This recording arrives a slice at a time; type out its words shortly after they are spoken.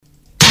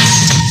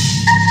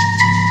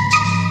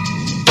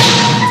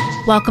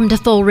Welcome to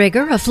Full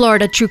Rigor, a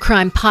Florida true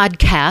crime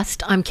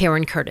podcast. I'm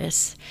Karen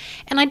Curtis.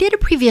 And I did a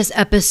previous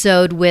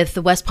episode with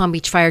the West Palm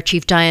Beach Fire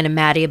Chief Diana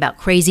Maddie about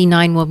crazy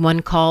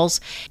 911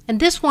 calls. And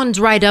this one's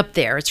right up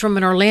there. It's from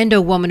an Orlando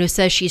woman who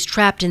says she's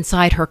trapped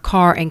inside her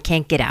car and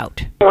can't get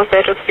out. What's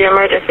the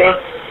emergency?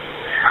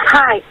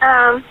 Hi,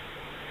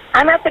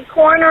 I'm at the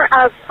corner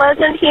of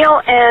Pleasant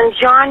Hill and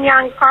John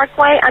Young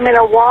Parkway. I'm in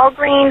a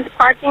Walgreens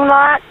parking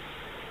lot,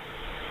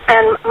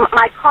 and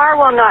my car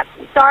will not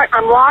start.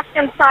 I'm locked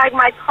inside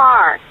my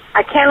car.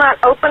 I cannot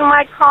open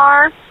my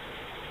car.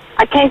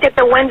 I can't get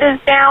the windows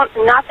down.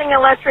 Nothing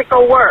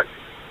electrical works.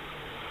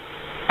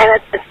 And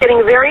it's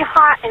getting very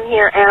hot in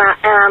here,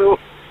 and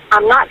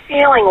I'm not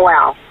feeling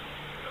well.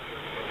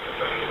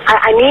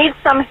 I need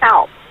some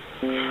help.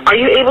 Are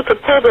you able to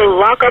pull the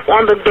lock up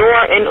on the door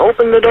and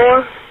open the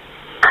door?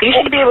 You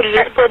should be able to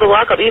just pull the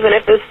lock up even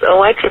if it's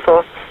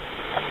electrical.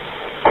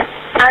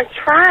 I've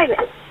tried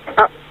it.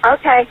 Oh,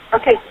 okay.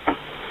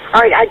 All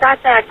right, I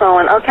got that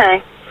going.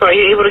 Okay. So are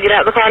you able to get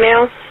out of the car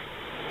now?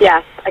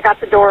 Yes, I got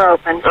the door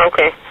open.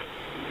 Okay.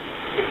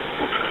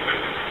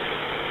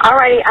 All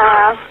righty,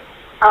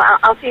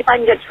 I'll see if I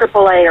can get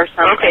AAA or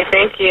something. Okay,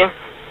 thank you.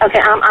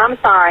 Okay, I'm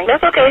sorry.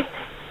 That's okay.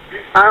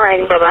 All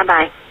righty.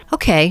 Bye-bye.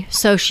 Okay,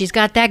 so she's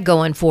got that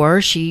going for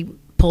her. She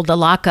pulled the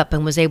lock up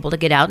and was able to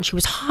get out, and she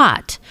was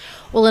hot.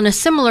 Well, in a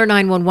similar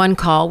 911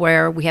 call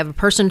where we have a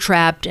person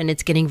trapped and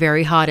it's getting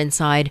very hot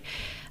inside,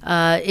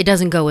 it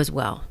doesn't go as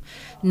well.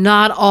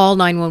 Not all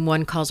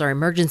 911 calls are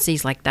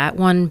emergencies like that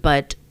one,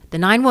 but the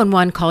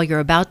 911 call you're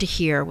about to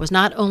hear was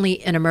not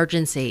only an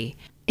emergency,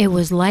 it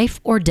was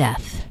life or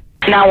death.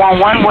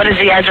 911, what is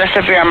the address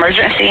of your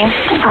emergency?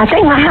 I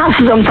think my house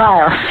is on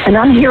fire, and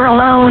I'm here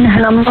alone,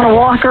 and I'm on a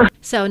walker.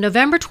 So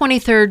November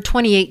 23rd,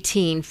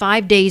 2018,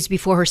 5 days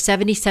before her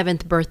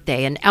 77th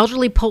birthday, an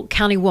elderly Polk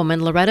County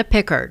woman, Loretta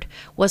Pickard,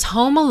 was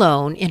home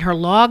alone in her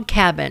log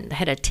cabin that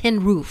had a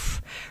tin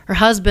roof. Her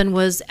husband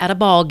was at a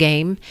ball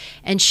game,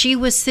 and she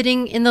was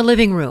sitting in the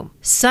living room.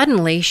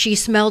 Suddenly, she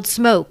smelled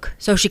smoke,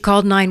 so she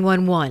called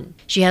 911.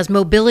 She has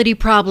mobility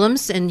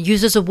problems and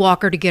uses a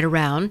walker to get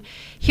around.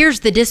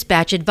 Here's the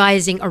dispatch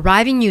advising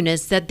arriving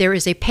units that there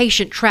is a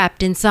patient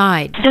trapped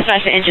inside.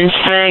 Dispatch engine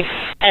 6.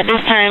 At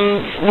this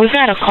time, we've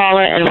got a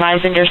caller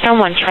advising there's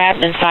someone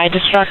trapped inside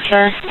the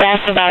structure.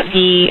 That's about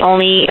the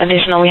only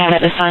additional we have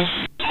at this time.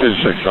 This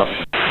is 6 o'clock.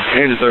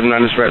 Engine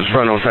 39 dispatch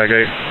front on tag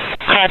 8.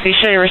 Copy.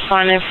 Sure you're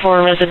responding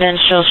for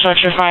residential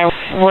structure fire.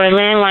 We're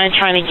landline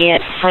trying to get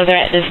further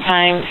at this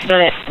time,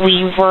 but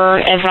we were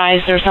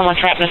advised there's someone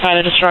trapped inside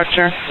of the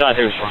structure.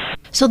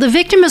 So the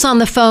victim is on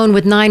the phone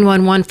with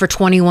 911 for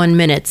 21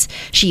 minutes.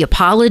 She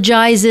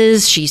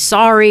apologizes. She's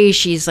sorry.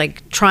 She's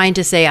like trying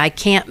to say, I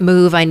can't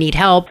move. I need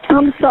help.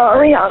 I'm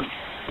sorry.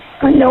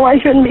 I know I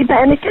shouldn't be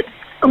panicking.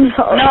 I'm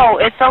sorry. No,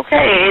 it's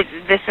okay.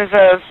 This is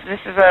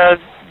a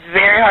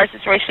very hard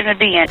situation to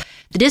be in.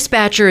 The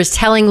dispatcher is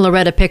telling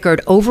Loretta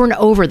Pickard over and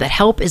over that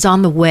help is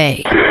on the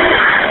way.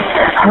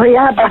 Hurry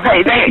up.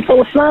 Okay,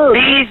 full of smoke.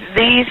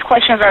 These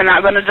questions are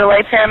not going to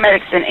delay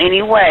paramedics in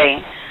any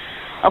way.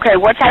 Okay,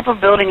 what type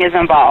of building is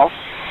involved?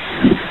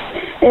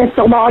 It's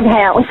a log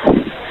house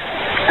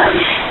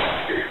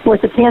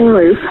with a tin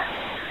roof,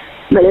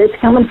 but it's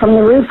coming from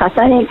the roof, I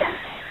think.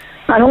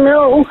 I don't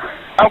know.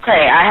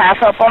 Okay, I have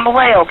help on the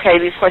way, okay?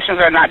 These questions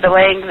are not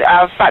delaying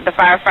the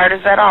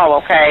firefighters at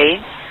all,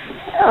 okay?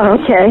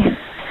 Okay.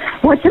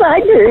 What should I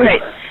do?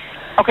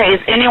 Okay,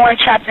 is anyone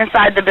trapped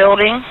inside the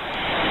building?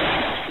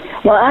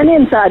 Well, I'm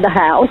inside the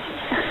house.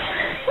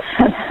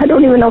 I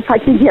don't even know if I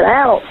can get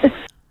out.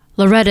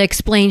 Loretta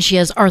explains she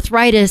has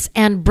arthritis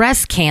and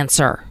breast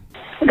cancer.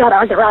 I got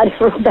arthritis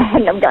real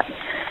bad, and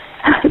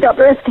I've got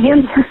breast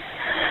cancer.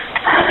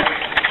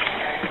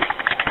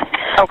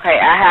 Okay,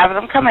 I have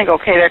them coming,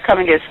 okay? They're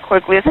coming as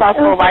quickly as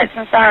possible, lights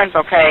and sirens,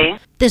 okay?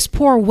 This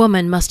poor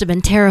woman must have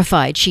been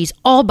terrified. She's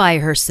all by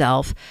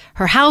herself.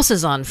 Her house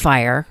is on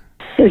fire.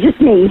 It was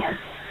just me.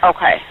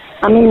 Okay.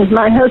 I mean,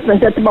 my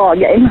husband's at the ball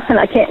game, and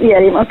I can't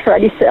get him. I've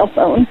tried his cell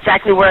phone.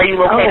 Exactly where are you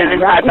located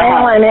inside the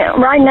home?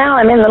 Right now,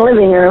 I'm in the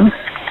living room.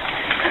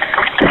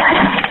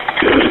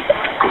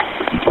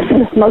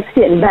 The smoke's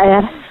getting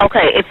bad.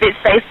 Okay, if it's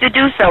safe to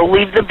do so,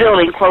 leave the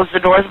building, close the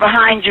doors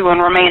behind you,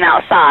 and remain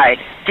outside.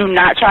 Do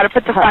not try to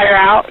put the fire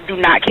out. Do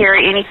not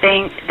carry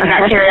anything. Do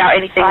not carry out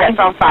anything that's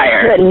on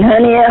fire. I couldn't,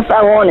 honey, if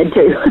I wanted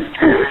to.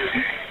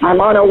 I'm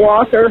on a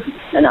walker,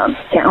 and I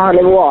can't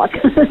hardly walk.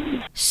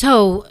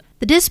 So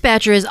the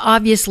dispatcher is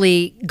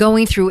obviously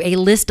going through a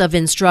list of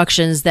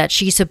instructions that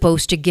she's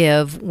supposed to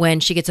give when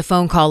she gets a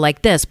phone call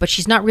like this, but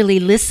she's not really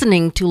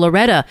listening to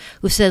Loretta,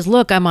 who says,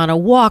 look, I'm on a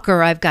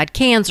walker, I've got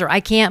cancer, I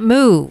can't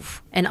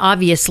move. And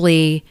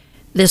obviously,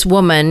 this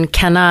woman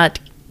cannot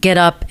get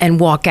up and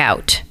walk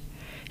out.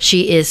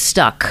 She is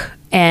stuck.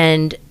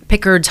 And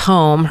Pickard's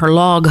home, her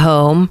log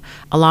home,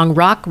 along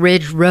Rock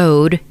Ridge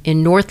Road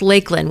in North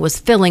Lakeland was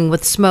filling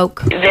with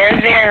smoke. They're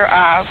there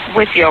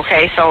with you,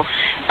 okay? So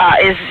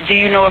do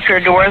you know if your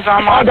door is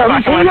unlocked? So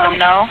I can let them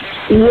know?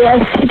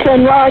 Yes, it's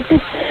unlocked.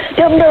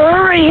 Tell them to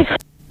hurry.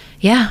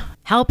 Yeah,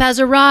 help has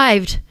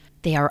arrived.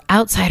 They are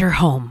outside her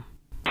home.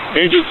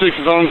 Agent 6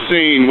 is on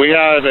scene. We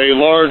have a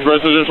large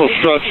residential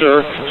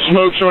structure.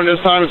 Smoke showing this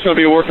time. It's going to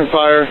be a working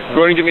fire.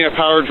 Go ahead and give me a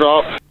power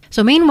drop.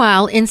 So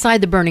meanwhile,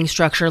 inside the burning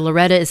structure,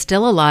 Loretta is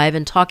still alive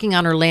and talking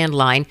on her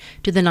landline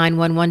to the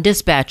 911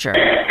 dispatcher.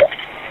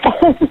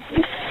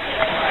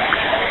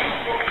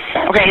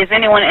 Okay, is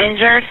anyone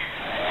injured?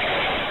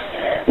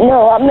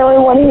 No, I'm the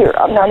only one here.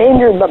 I'm not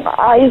injured, but my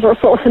eyes are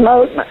full of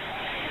smoke. My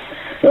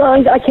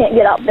lungs, I can't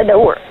get out the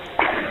door.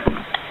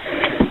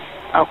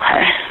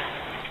 Okay.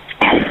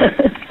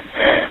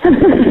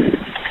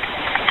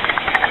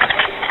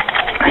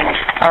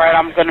 All right,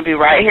 I'm going to be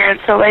right here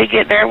until they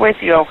get there with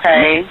you,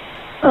 okay?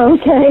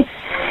 Okay.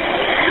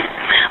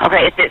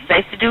 Okay, if it's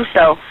safe to do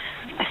so,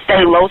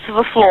 stay low to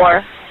the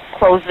floor,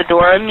 close the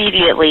door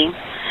immediately.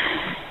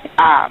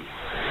 All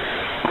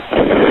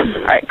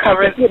right,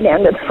 cover it. Get down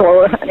to the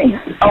floor, honey.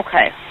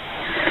 Okay.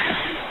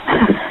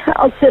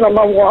 I'll sit on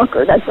my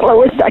walker. That's the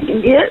lowest I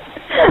can get.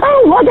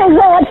 Oh, what is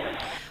that?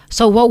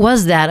 So what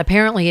was that?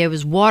 Apparently it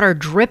was water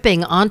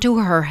dripping onto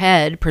her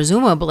head,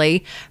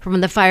 presumably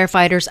from the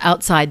firefighters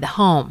outside the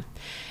home.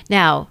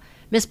 Now,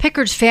 Miss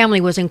Pickard's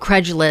family was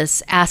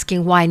incredulous,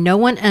 asking why no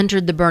one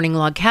entered the burning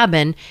log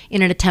cabin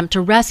in an attempt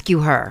to rescue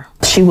her.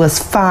 She was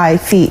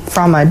 5 feet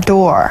from a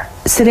door,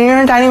 sitting at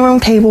her dining room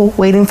table,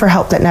 waiting for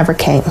help that never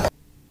came.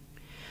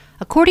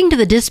 According to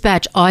the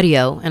dispatch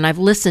audio, and I've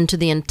listened to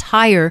the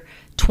entire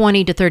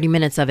 20 to 30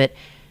 minutes of it,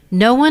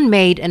 no one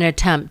made an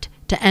attempt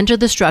to enter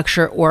the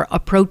structure or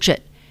approach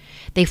it.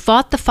 They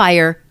fought the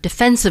fire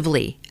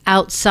defensively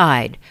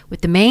outside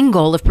with the main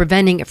goal of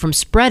preventing it from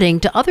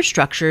spreading to other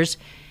structures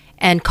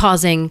and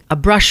causing a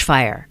brush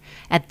fire.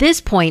 At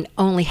this point,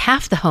 only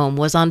half the home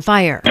was on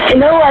fire. You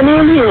know I'm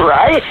in here,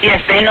 right?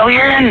 Yes, they know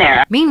you're in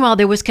there. Meanwhile,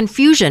 there was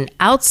confusion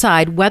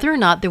outside whether or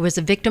not there was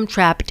a victim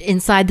trapped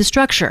inside the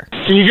structure.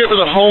 Can you get with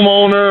the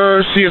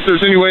homeowner, see if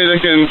there's any way they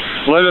can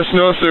let us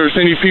know if there's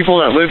any people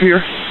that live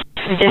here?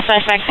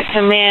 Dispatch back to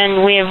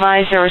command, we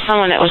advise there was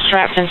someone that was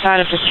trapped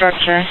inside of the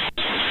structure.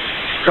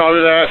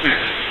 Copy that.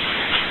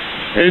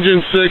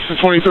 Engine 6 to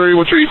 23,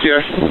 what's your ETA?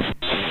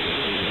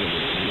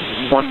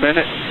 1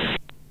 minute.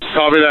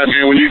 Copy that,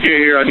 man. When you get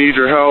here, I need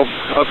your help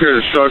up here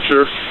at the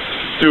structure.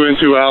 2 in,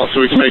 2 out, so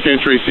we can make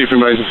entry, see if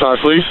anybody's inside,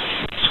 please.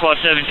 Squad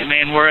 7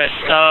 Command, we're at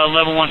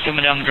level 1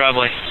 coming down the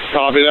driveway.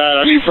 Copy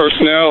that. I need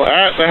personnel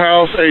at the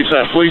house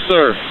ASAP, please,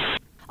 sir.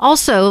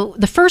 Also,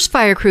 the first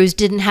fire crews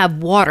didn't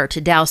have water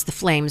to douse the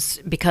flames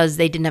because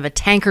they didn't have a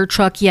tanker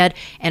truck yet,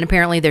 and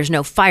apparently there's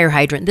no fire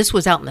hydrant. This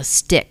was out in the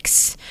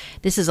sticks.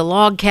 This is a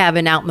log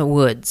cabin out in the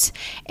woods,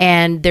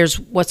 and there's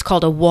what's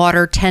called a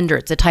water tender.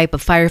 It's a type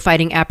of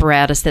firefighting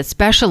apparatus that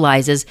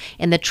specializes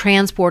in the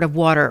transport of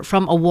water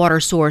from a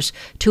water source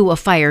to a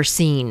fire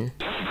scene.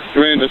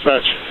 Command,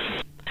 dispatch.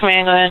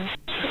 Command, go ahead.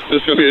 This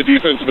is going to be a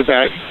defensive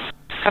attack.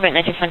 Copy,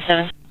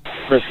 1927.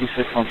 Rescue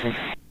 6 on scene.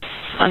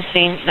 On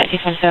scene,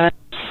 1927.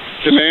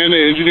 Command to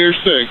Engineer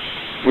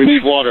 6. We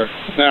need water,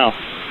 now.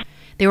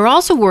 They were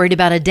also worried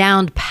about a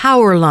downed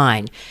power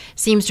line.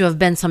 Seems to have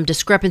been some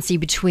discrepancy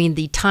between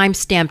the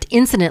time-stamped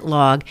incident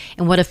log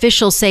and what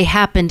officials say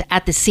happened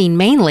at the scene,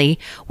 mainly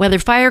whether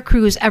fire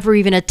crews ever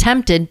even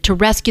attempted to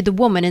rescue the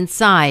woman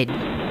inside.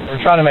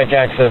 We're trying to make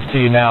access to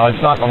you now.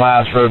 It's not the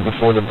last road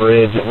before the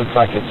bridge. It looks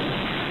like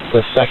it's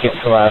the second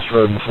to last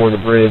road before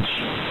the bridge.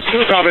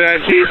 Copy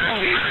that, Chief.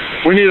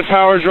 We need a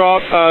power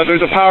drop.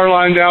 There's a power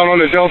line down on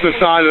the Delta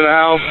side of the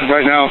house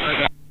right now.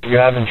 You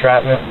have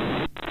entrapment?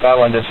 That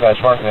one dispatch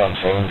mark me on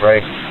scene.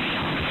 Break.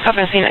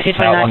 Copy, scene, That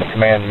one 1929. to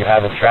command. You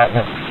have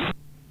entrapment?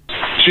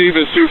 Chief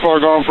is too far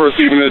gone for us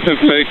to even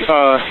attempt to make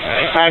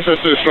access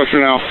to the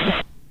structure now.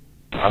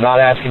 I'm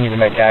not asking you to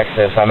make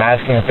access. I'm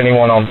asking if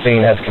anyone on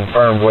scene has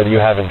confirmed whether you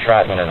have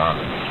entrapment or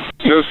not.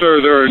 No,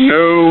 sir. There are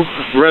no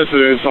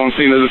residents on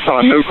scene at this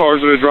time. No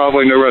cars in the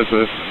driveway, no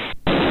residents.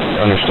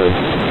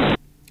 Understood.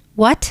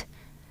 What?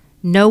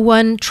 No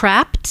one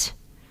trapped?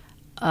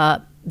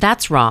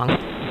 That's wrong.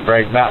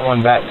 Break. Bat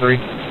 1, Bat 3.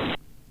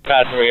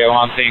 Bat 3,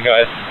 on scene, go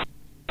ahead.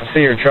 I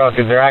see your truck.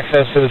 Is there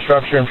access to the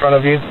structure in front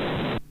of you?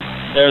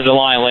 There's a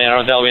line laying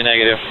on, that'll be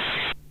negative.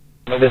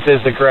 But this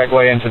is the correct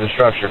way into the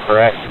structure,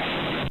 correct?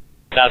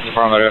 That's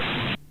affirmative.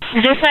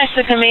 Dispatch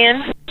to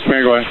command.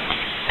 Command, go ahead.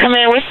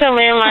 Command, we're still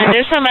landline.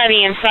 There's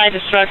somebody inside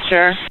the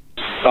structure.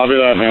 Copy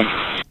that, ma'am.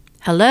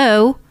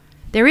 Hello?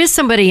 There is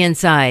somebody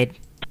inside.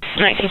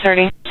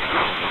 1930.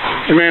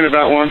 Command,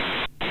 about 1.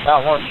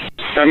 Bat 1.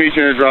 I meet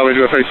you in the driveway,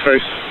 do a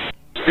face-to-face.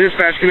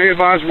 Dispatch, can they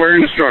advise where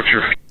in the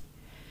structure?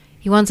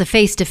 He wants a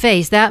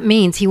face-to-face. That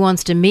means he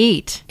wants to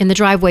meet in the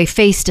driveway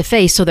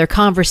face-to-face so their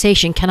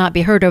conversation cannot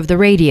be heard over the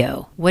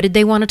radio. What did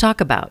they want to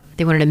talk about?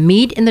 They wanted to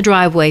meet in the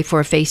driveway for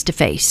a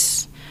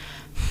face-to-face.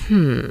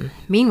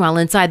 Meanwhile,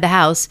 inside the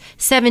house,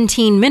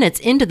 17 minutes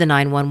into the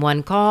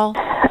 911 call.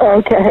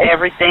 Okay.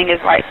 Everything is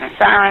lights and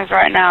sirens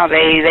right now.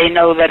 They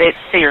know that it's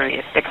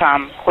serious to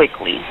come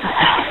quickly.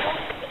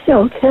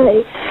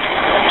 Okay.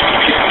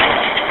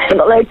 The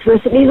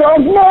electricity's off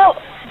now.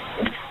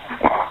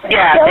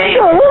 Yeah,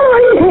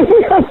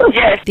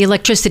 yes. The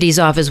electricity's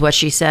off is what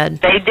she said.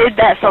 They did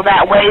that so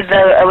that way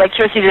the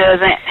electricity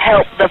doesn't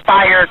help the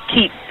fire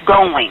keep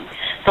going.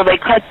 So they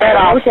cut that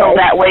off so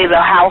that way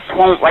the house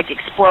won't like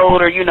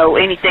explode or, you know,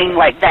 anything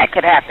like that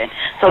could happen.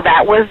 So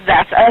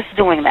that's us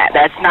doing that.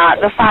 That's not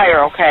the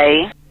fire,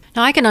 okay?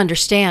 Now, I can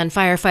understand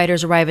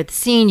firefighters arrive at the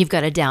scene. You've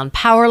got a down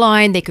power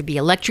line. They could be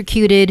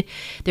electrocuted.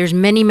 There's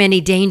many, many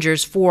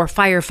dangers for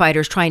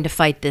firefighters trying to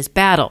fight this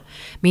battle.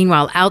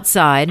 Meanwhile,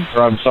 outside...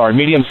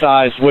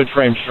 medium-sized wood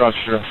frame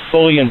structure,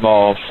 fully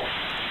involved.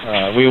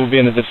 We will be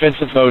in a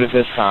defensive mode at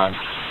this time.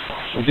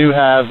 We do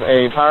have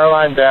a power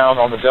line down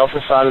on the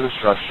Delta side of the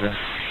structure.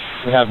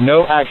 We have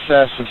no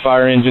access to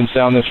fire engines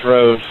down this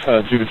road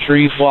due to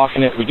trees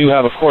blocking it. We do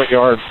have a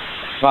courtyard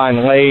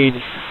vine laid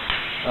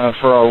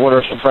for our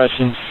water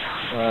suppression.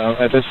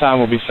 At this time,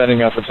 we'll be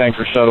setting up a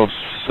tanker shuttle to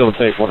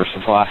facilitate water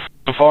supply.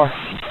 So far?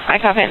 I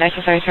copy it,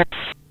 1973.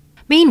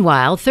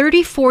 Meanwhile,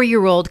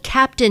 34-year-old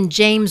Captain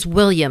James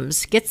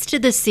Williams gets to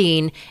the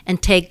scene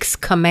and takes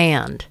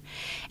command.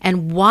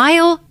 And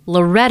while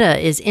Loretta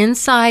is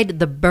inside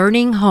the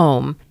burning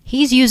home,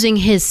 he's using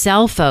his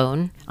cell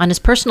phone on his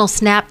personal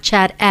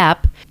Snapchat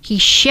app.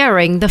 He's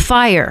sharing the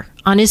fire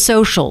on his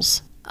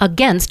socials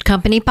against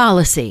company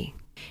policy.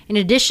 In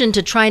addition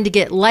to trying to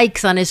get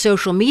likes on his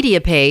social media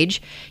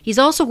page, he's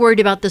also worried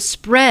about the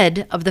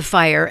spread of the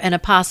fire and a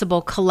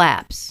possible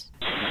collapse.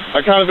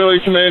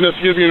 Accountability Command us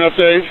to give you an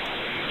update.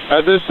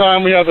 At this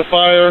time, we have the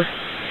fire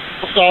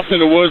stopped in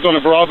the woods on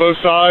the Bravo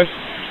side.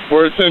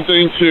 We're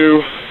attempting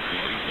to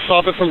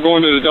stop it from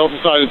going to the Delta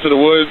side into the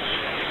woods.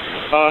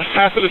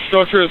 Half of the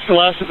structure has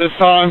collapsed at this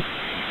time.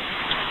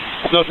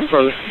 Nothing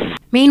further.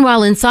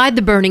 Meanwhile, inside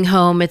the burning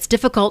home, it's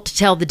difficult to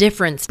tell the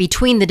difference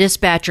between the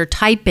dispatcher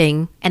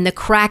typing and the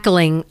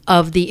crackling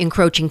of the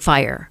encroaching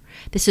fire.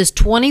 This is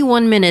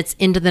 21 minutes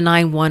into the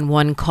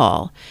 911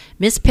 call.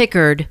 Miss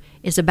Pickard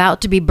is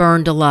about to be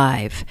burned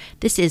alive.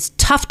 This is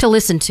tough to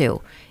listen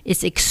to.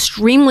 It's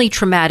extremely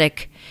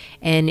traumatic.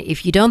 And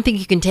if you don't think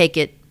you can take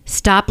it,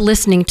 stop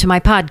listening to my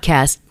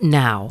podcast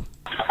now.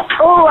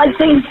 Oh, I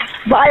see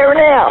fire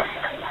now.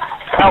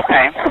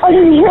 Okay. Oh,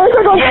 you hear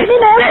they're going after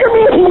me?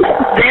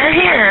 They're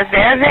here.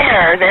 They're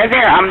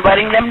there. I'm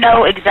letting them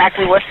know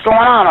exactly what's going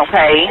on,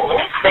 okay?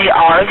 They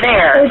are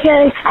there.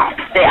 Okay.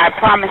 I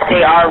promise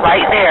they are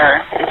right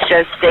there. It's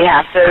just they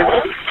have to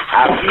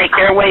make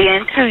their way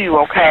into you,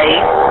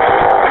 okay?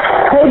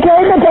 Okay,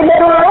 but they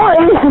better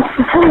run.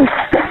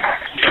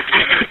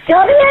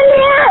 Come in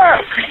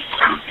here.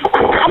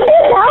 I'm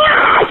being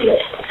hot.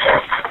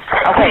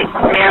 Okay,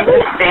 ma'am,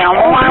 just stay on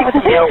the line with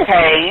me,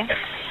 okay?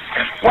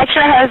 What's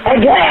your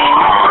husband's name?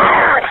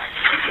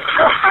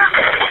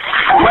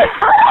 What?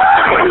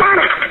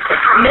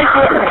 Miss...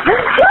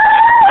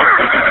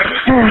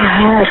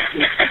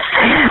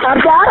 I'm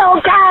not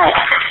okay.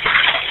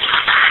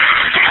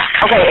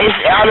 Okay,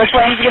 are the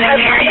flames getting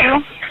near you?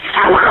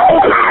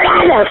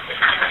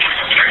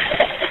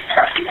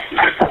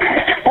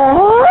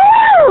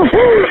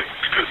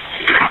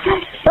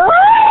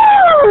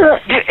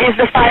 Is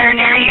the fire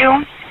near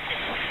you?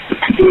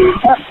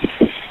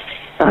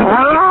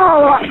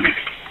 Hello?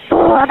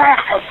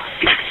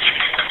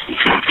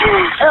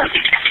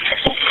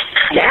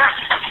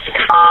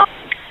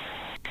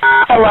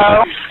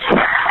 Hello?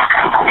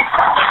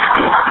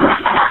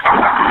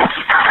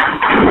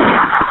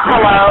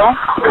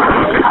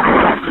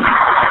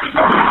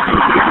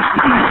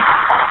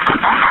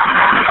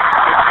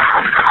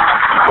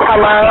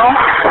 Hello?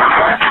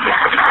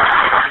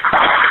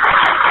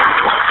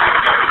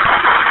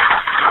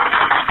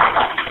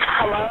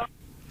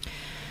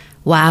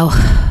 Wow.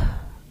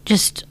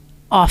 Just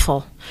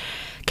awful.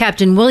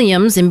 Captain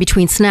Williams, in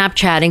between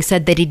Snapchatting,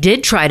 said that he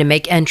did try to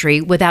make entry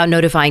without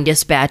notifying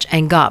dispatch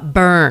and got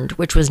burned,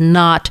 which was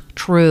not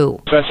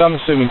true. That's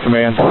unassuming,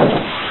 Command.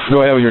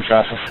 Go ahead with your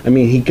traffic. I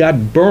mean, he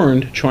got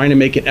burned trying to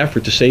make an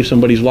effort to save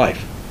somebody's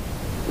life.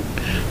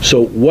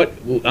 So what,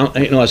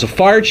 as a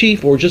fire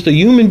chief or just a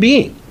human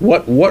being,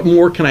 what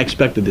more can I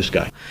expect of this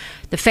guy?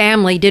 The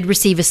family did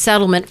receive a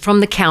settlement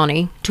from the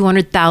county,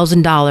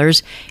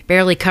 $200,000,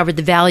 barely covered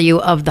the value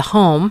of the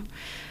home,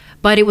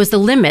 but it was the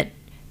limit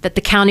that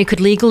the county could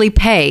legally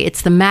pay.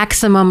 It's the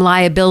maximum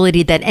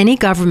liability that any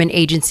government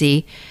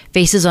agency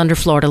faces under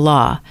Florida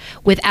law,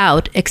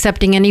 without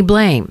accepting any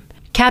blame.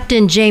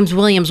 Captain James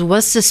Williams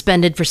was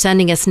suspended for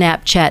sending a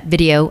Snapchat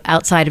video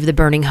outside of the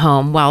burning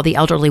home while the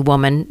elderly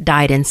woman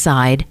died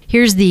inside.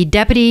 Here's the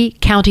Deputy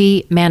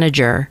County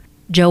Manager,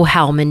 Joe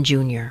Howman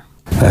Jr.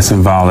 That's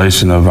in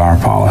violation of our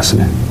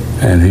policy,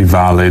 and he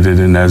violated it,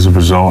 and as a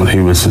result, he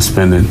was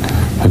suspended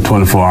for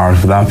 24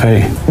 hours without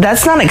pay.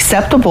 That's not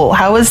acceptable.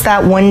 How is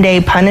that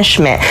one-day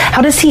punishment?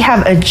 How does he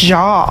have a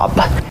job?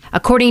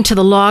 According to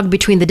the log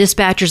between the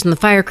dispatchers and the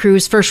fire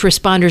crews, first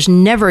responders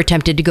never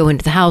attempted to go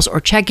into the house or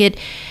check it.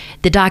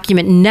 The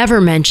document never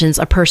mentions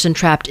a person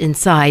trapped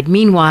inside.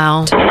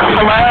 Meanwhile...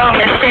 Hello,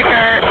 Miss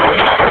Pickard.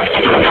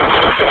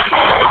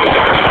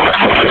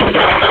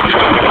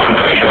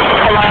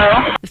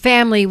 Hello? The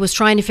family was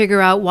trying to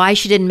figure out why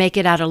she didn't make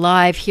it out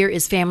alive. Here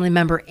is family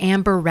member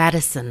Amber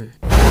Radisson.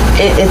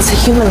 It's a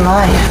human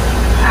life.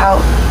 How,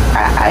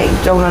 I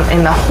don't know,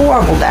 in a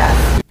horrible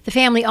death. The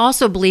family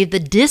also believed the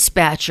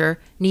dispatcher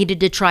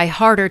needed to try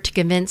harder to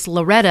convince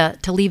Loretta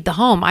to leave the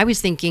home. I was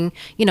thinking,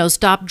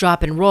 stop,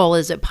 drop, and roll.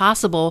 Is it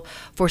possible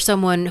for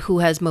someone who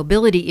has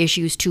mobility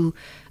issues to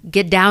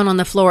get down on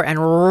the floor and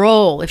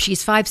roll? If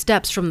she's 5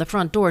 steps from the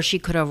front door, she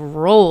could have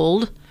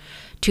rolled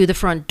to the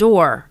front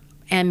door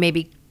and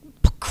maybe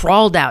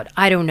crawled out.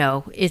 I don't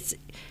know. It's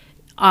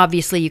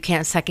obviously you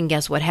can't second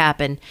guess what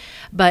happened.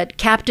 But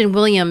Captain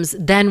Williams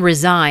then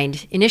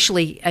resigned.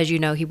 Initially, as you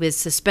know, he was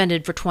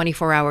suspended for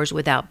 24 hours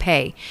without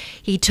pay.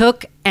 He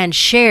took and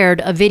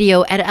shared a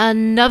video at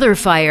another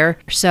fire.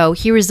 So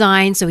he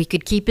resigned so he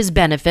could keep his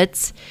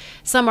benefits.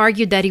 Some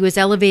argued that he was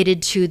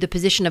elevated to the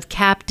position of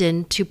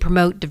captain to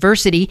promote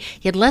diversity.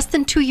 He had less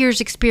than 2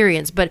 years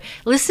experience, but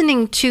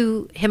listening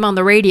to him on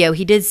the radio,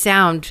 he did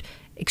sound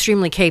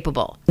extremely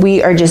capable.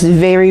 We are just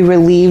very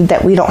relieved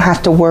that we don't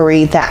have to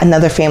worry that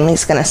another family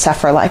is going to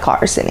suffer like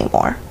ours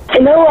anymore. They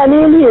know I'm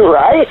in here,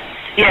 right?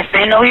 Yes,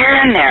 they know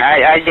you're in there.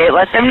 I did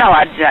let them know.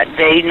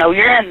 They know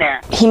you're in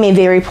there. He made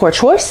very poor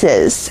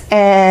choices,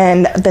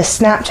 and the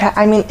Snapchat,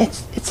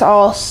 it's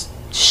all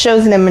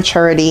shows an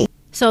immaturity.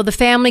 So the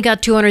family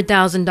got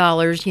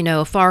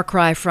 $200,000, a far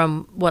cry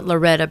from what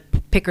Loretta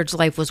Pickard's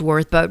life was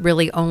worth, but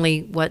really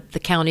only what the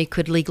county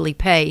could legally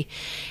pay.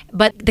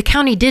 But the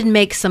county did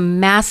make some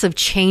massive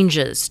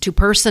changes to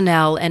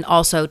personnel and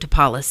also to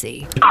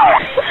policy.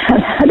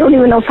 I don't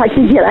even know if I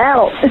can get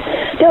out.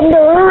 Tell them to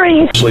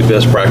hurry. Actually,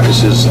 best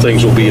practices,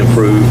 things will be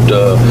improved,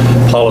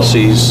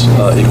 policies,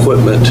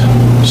 equipment,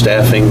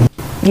 staffing.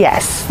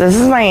 Yes, this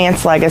is my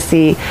aunt's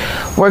legacy.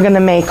 We're going to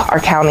make our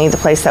county, the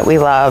place that we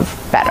love,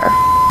 better.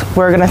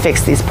 We're going to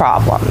fix these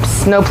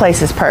problems. No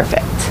place is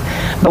perfect,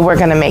 but we're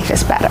going to make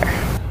this better.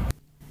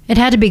 It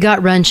had to be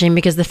gut-wrenching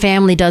because the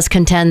family does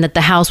contend that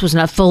the house was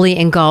not fully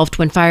engulfed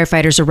when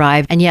firefighters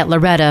arrived, and yet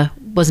Loretta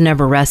was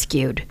never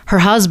rescued. Her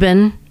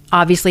husband,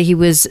 obviously he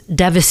was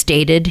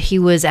devastated. He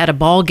was at a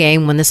ball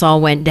game when this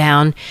all went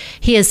down.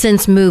 He has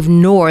since moved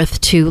north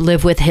to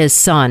live with his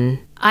son.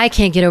 I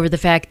can't get over the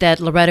fact that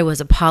Loretta was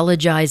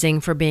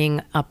apologizing for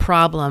being a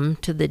problem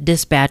to the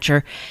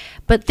dispatcher.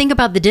 But think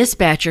about the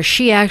dispatcher.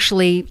 She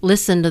actually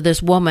listened to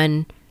this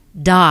woman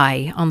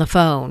die on the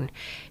phone.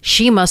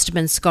 She must have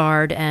been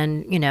scarred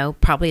and,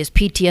 probably has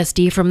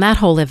PTSD from that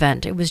whole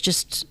event. It was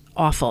just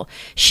awful.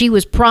 She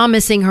was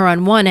promising her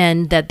on one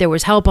end that there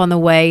was help on the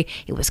way.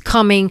 It was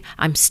coming.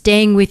 I'm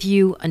staying with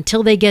you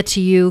until they get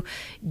to you.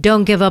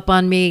 Don't give up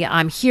on me.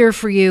 I'm here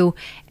for you.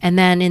 And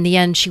then in the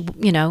end,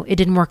 it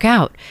didn't work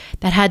out.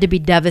 That had to be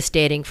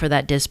devastating for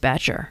that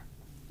dispatcher.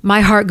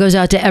 My heart goes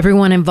out to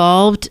everyone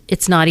involved.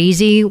 It's not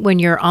easy when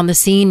you're on the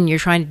scene and you're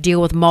trying to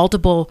deal with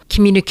multiple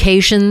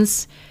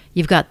communications.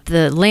 You've got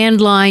the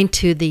landline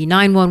to the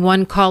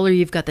 911 caller.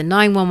 You've got the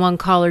 911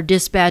 caller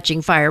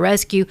dispatching fire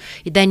rescue.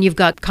 Then you've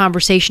got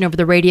conversation over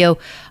the radio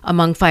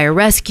among fire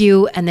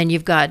rescue. And then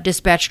you've got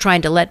dispatch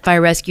trying to let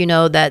fire rescue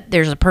know that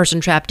there's a person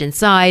trapped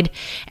inside.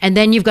 And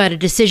then you've got a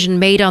decision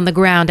made on the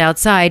ground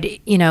outside.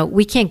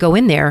 We can't go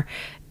in there.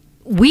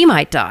 We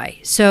might die.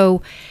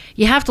 So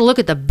you have to look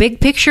at the big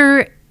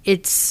picture.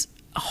 It's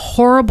a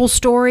horrible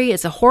story.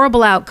 It's a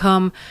horrible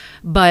outcome.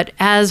 But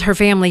as her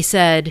family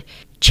said,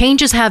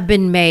 changes have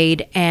been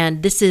made,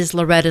 and this is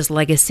Loretta's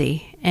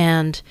legacy.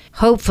 And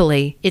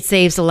hopefully it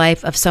saves the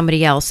life of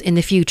somebody else in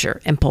the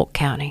future in Polk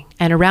County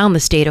and around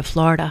the state of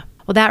Florida.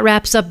 Well, that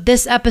wraps up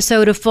this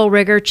episode of Full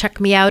Rigor. Check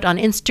me out on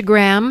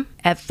Instagram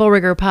at Full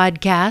Rigor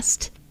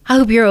Podcast. I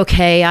hope you're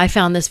okay. I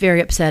found this very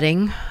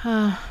upsetting.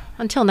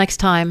 Until next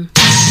time.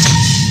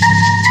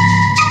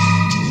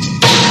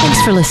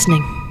 Thanks for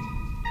listening.